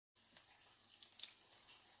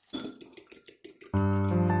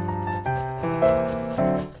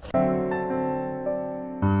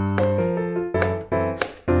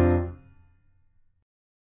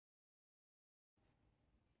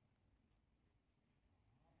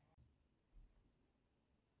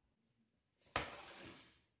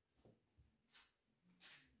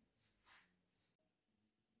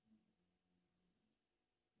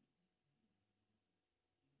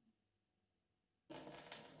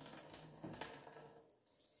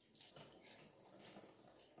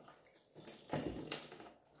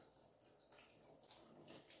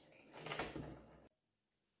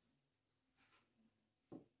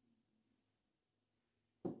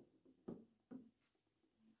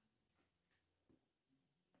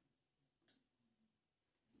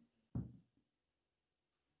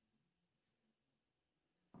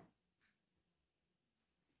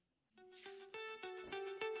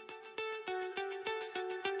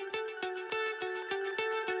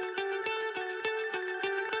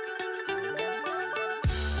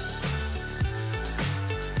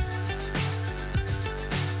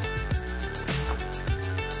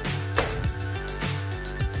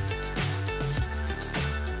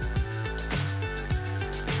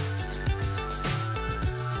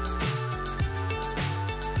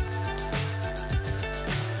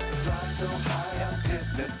So high I'm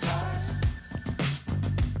hypnotized.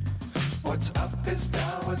 What's up is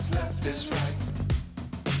down, what's left is right.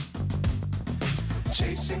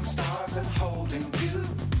 Chasing stars and holding you.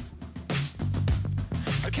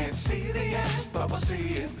 I can't see the end, but we'll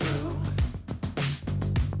see it through.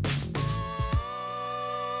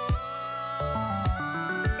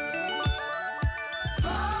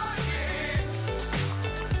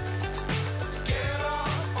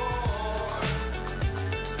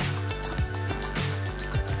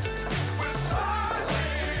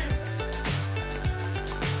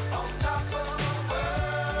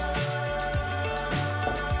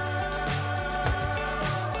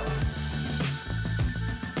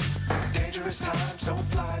 Times don't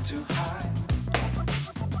fly too high.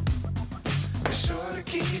 Be sure to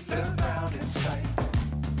keep the ground in sight.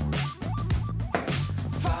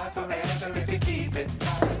 Fly forever if you keep it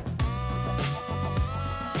tight.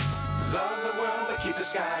 Love the world, but keep the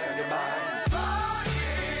sky on your mind.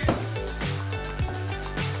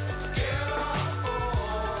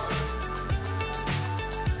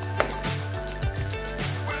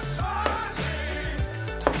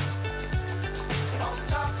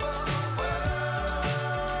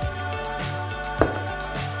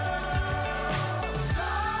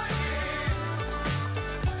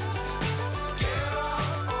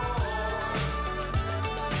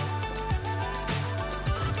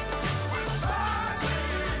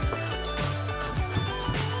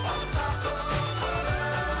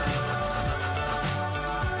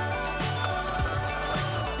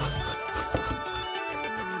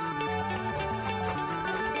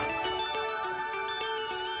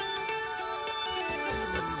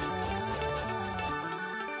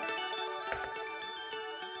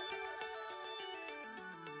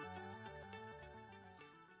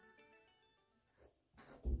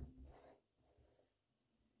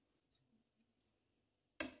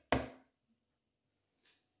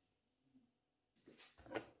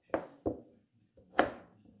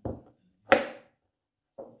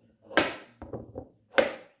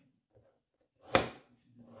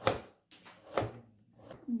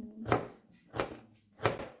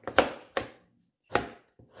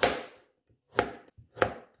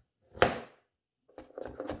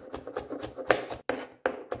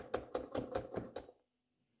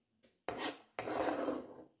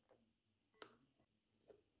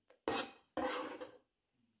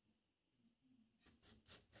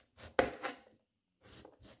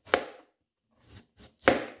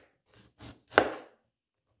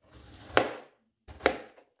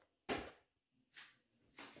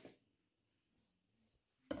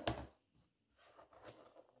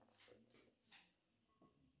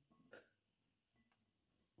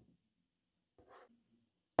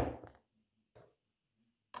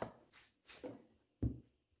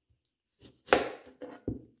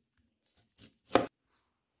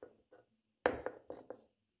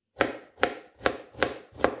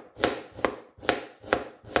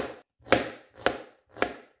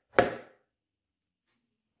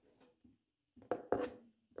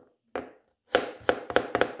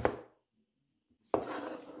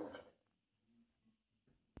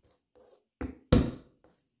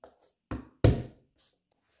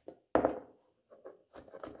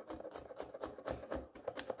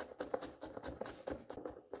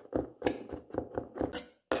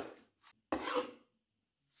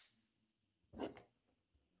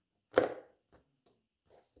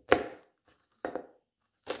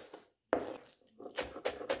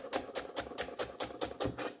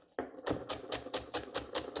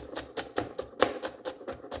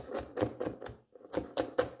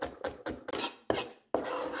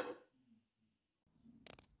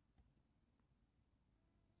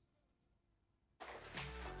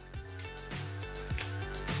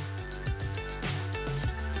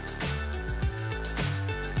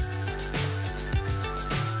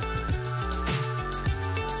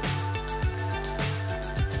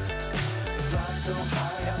 So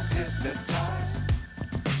high I'm hypnotized.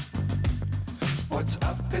 What's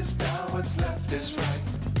up is down, what's left is right.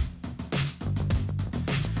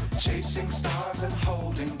 Chasing stars and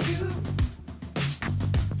holding you.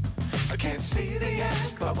 I can't see the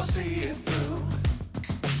end, but we'll see it through.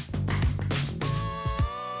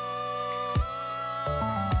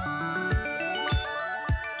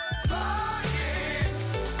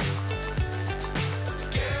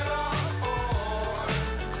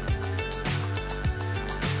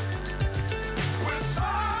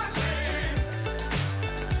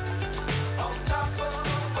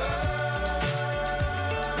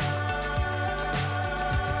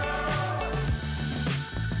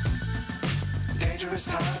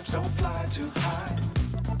 Dangerous times, don't fly too high.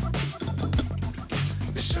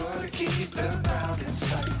 Be sure to keep the ground in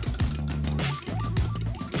sight.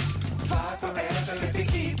 Fly forever if you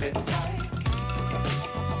keep it tight.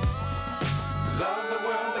 Love the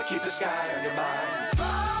world, but keep the sky on your mind.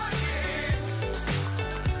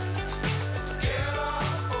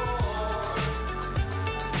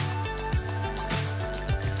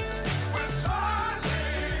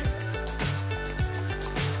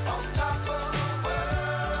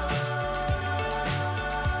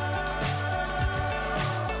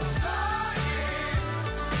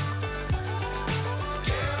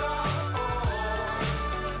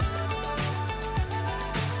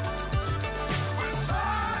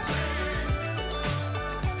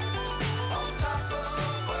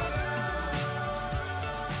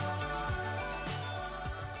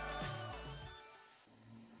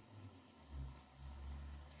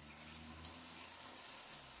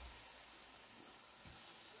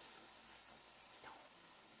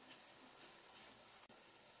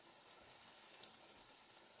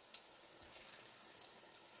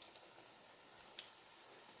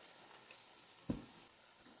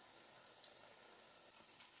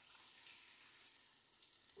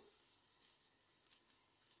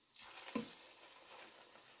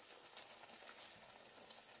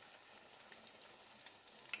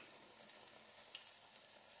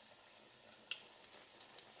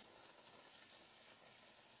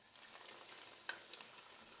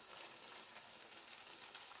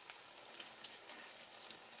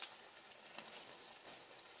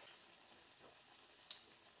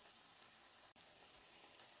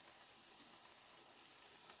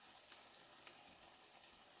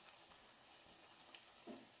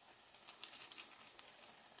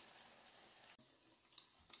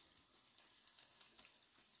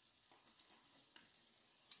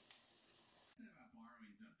 About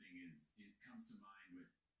borrowing something is it comes to mind with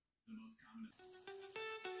the most common.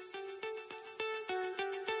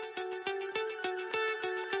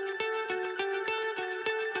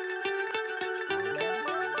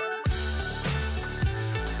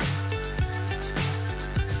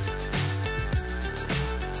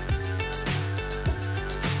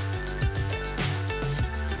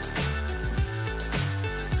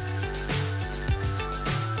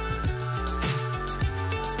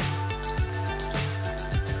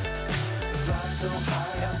 So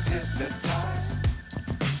high, I'm hypnotized.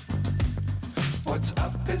 What's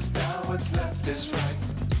up is down, what's left is right.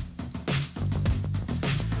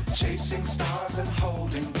 Chasing stars and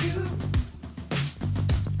holding you.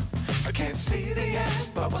 I can't see the end,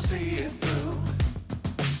 but we'll see it through.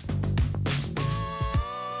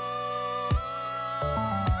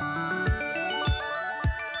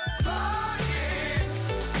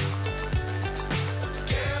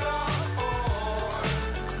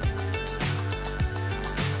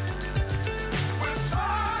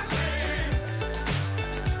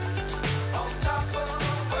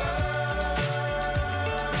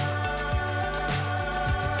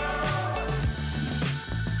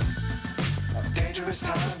 Dangerous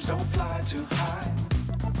times, don't fly too high.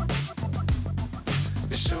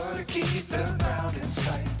 Be sure to keep the ground in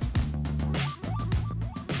sight.